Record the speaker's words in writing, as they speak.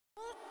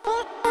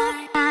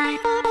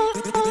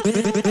Hi,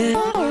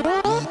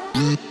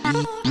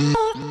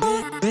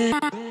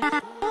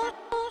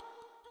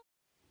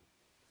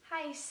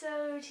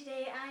 so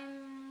today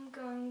I'm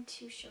going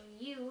to show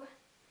you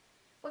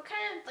what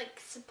kind of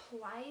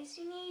supplies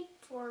you need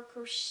for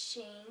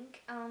crocheting.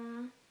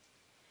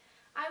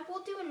 I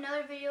will do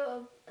another video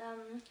of,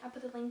 I'll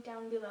put the link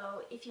down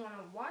below if you want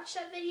to watch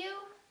that video.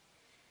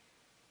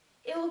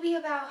 It will be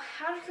about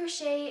how to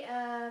crochet,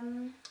 I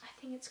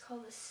think it's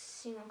called a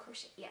single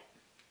crochet, yeah,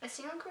 a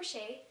single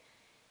crochet.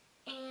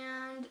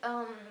 And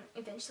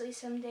eventually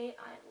someday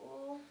I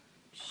will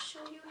show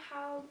you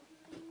how.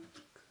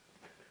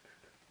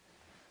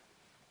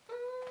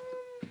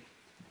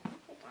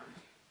 Hold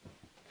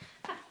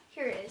on.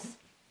 Here it is.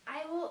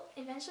 I will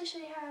eventually show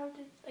you how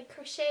to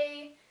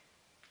crochet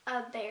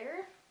a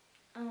bear.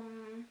 So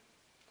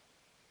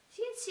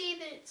you can see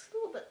that it's a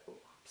little bit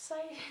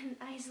lopsided and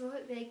the eye's a little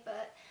bit big,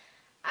 but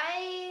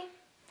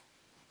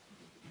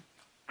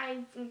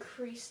I've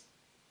increased.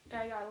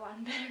 I got a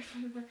lot better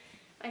from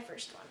my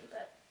first one,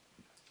 but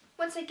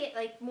once I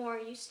get more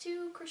used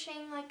to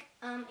crocheting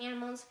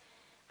animals,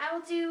 I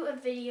will do a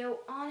video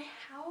on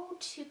how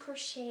to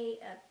crochet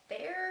a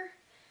bear.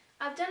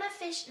 I've done a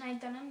fish and I've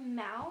done a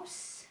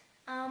mouse.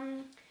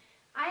 I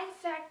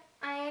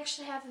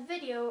actually have a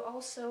video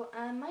also.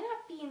 Might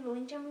not be in the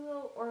link down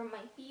below, or it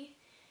might be.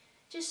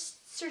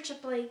 Just search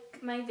up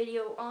my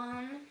video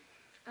on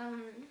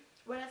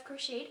what I've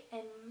crocheted.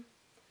 And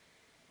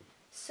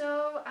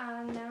so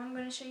now I'm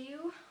going to show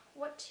you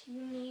what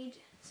you need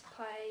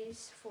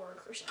supplies for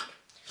crocheting.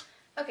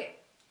 Okay,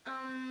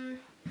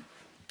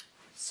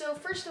 so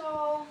first of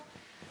all,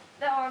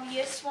 the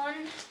obvious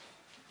one,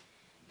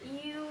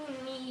 you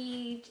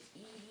need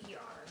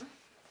yarn.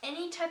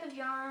 Any type of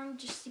yarn,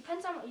 just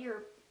depends on what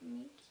you're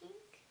making.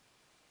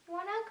 You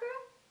want to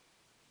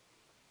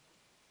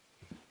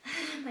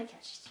grow? My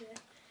cat's just do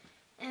it.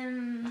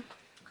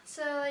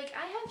 So I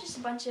have just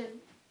a bunch of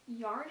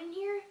yarn in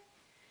here.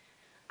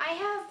 I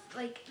have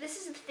this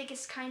is the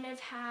thickest kind I've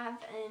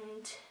have,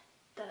 and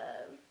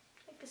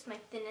this is my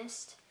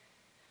thinnest.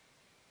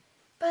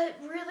 But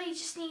really, you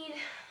just need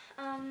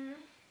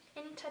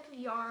any type of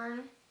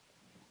yarn.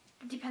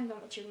 It depends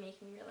on what you're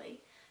making, really.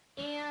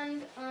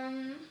 And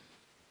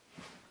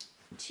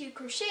to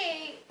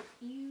crochet,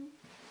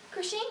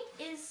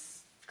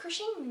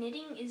 crocheting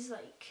knitting is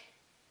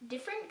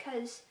different,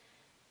 because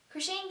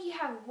crocheting you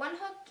have one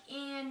hook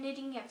and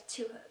knitting you have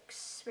two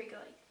hooks. Regular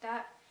like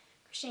that.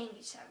 Crocheting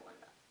you just have one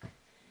hook.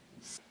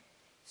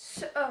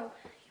 So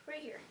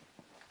right here.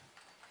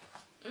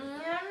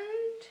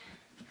 And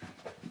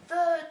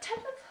the type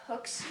of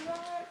hooks you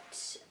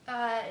want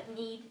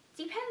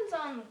depends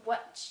on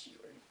what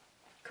you're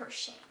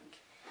crocheting.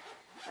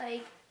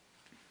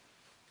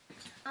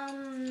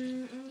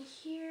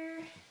 Here.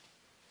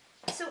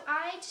 So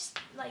I just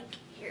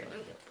here. Let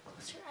me get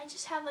closer. I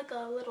just have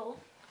a little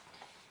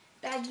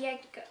baggie. I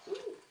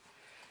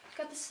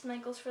got this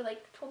Michaels for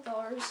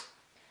 $12,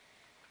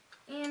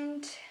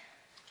 and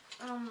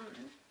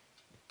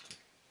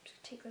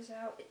take this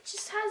out. It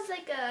just has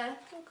a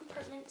little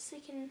compartment so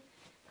you can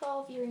put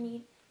all of your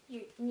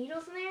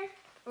needles in there,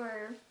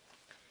 or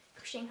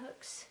crocheting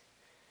hooks.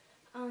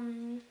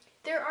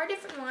 There are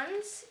different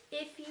ones.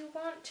 If you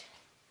want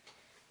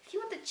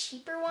the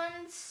cheaper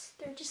ones,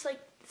 they're just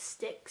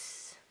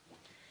sticks,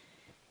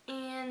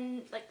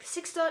 and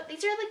 $6.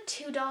 These are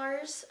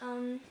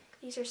 $2.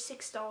 These are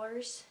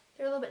 $6.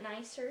 They're a little bit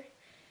nicer.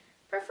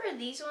 But for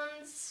these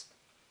ones,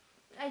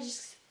 I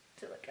just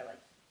feel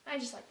I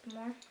just like them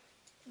more.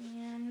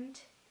 And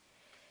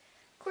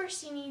of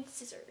course you need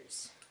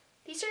scissors.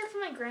 These are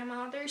from my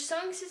grandma. They're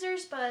sewing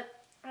scissors,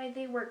 but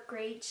they work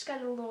great. Just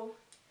got a little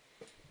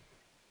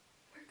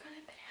work on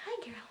it. But hi,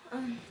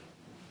 girl.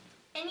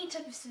 Any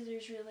type of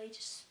scissors, really.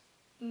 Just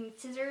you need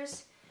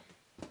scissors,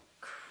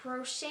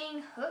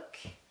 crocheting hook,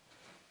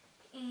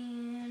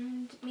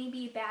 and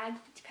maybe a bag.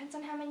 Depends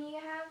on how many you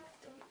have.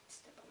 Don't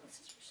step on the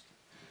scissors.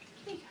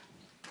 There you go.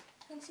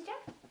 Want to sit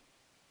down?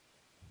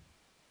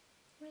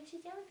 Want to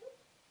sit down with me?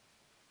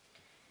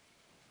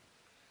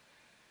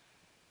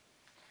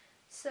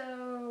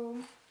 So,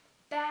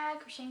 bag,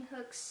 crocheting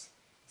hooks,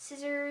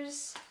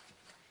 scissors,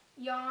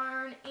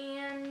 yarn,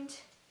 and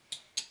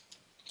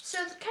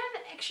so the kind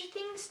of the extra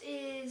things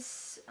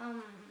is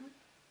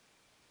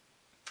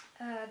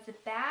the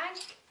bag,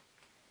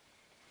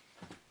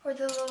 or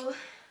the little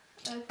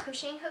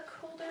crocheting hook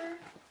holder,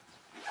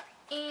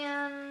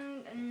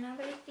 and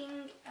another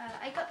thing,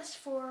 I got this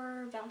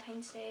for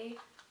Valentine's Day,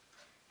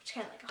 which is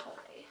kind of like a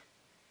holiday.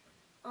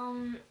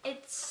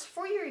 It's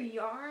for your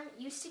yarn.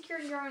 You stick your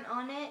yarn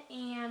on it,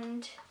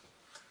 and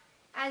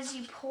as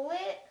you pull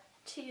it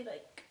to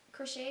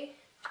crochet,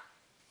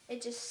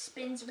 it just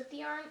spins with the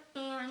yarn,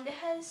 and it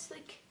has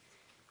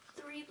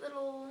 3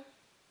 little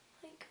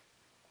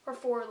or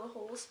 4 little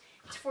holes.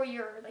 It's for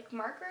your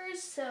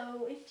markers.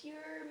 So if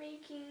you're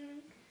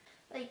making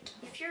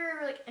if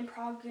you're in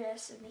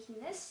progress of making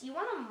this, you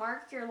want to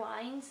mark your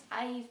lines.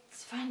 I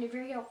find it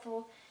very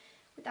helpful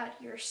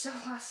without your sew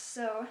loss.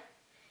 So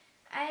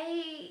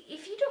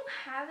if you don't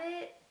have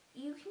it,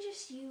 you can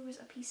just use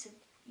a piece of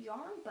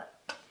yarn,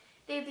 but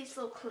they have these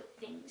little clip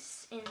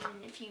things, and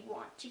if you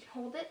want, you can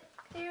hold it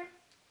there.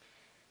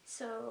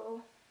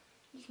 So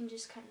you can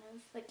just kind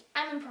of, like,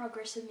 I'm in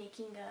progress of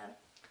making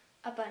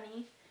a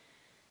bunny.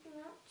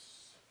 Anything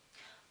else?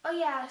 Oh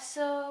yeah,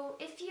 so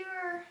if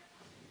you're,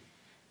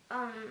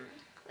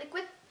 like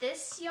with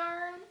this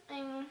yarn,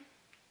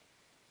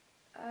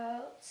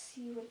 let's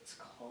see what it's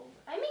called.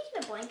 I'm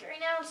making a blanket right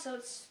now, so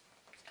it's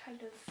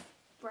kind of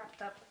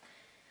wrapped up.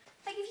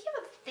 Like if you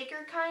have a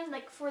thicker kind,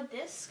 like for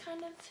this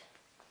kind of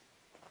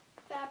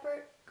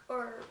fabric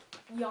or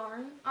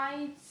yarn,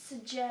 I'd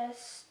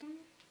suggest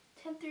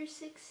 10 ×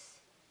 6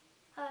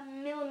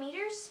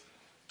 millimeters.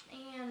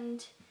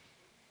 And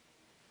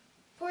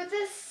for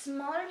the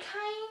smaller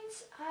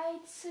kinds,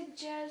 I'd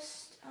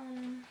suggest,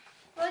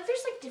 well, like,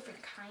 there's like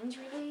different kinds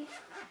really.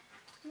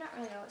 I'm not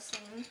really all the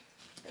same.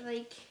 But,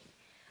 like,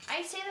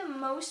 I'd say the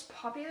most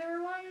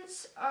popular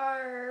ones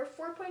are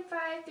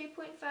 4.5,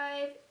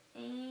 3.5,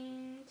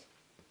 and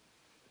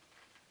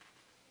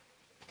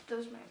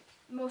those are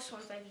most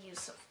ones I've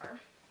used so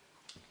far.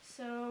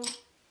 So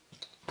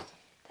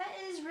that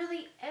is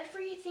really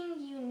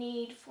everything you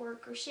need for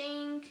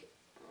crocheting.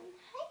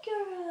 Hi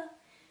girl!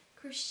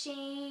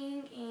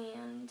 Crocheting,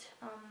 and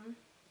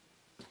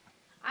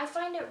I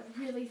find it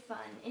really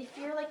fun. If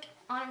you're like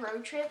on a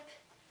road trip,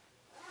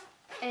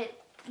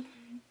 it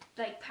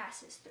like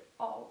passes through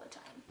all the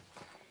time.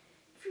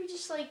 If you're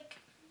just like,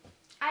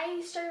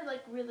 I started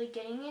like really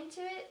getting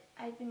into it.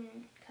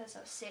 Because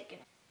I was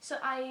sick. So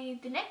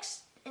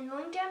in the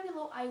link down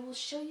below, I will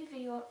show you a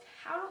video of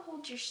how to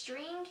hold your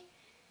string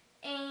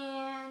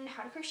and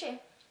how to crochet.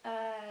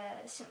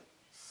 I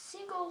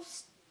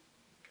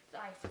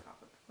forgot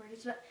what the word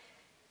is, but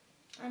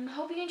I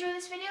hope you enjoy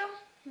this video.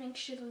 Make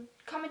sure to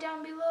comment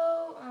down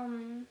below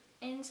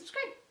and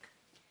subscribe.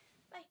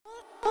 Bye.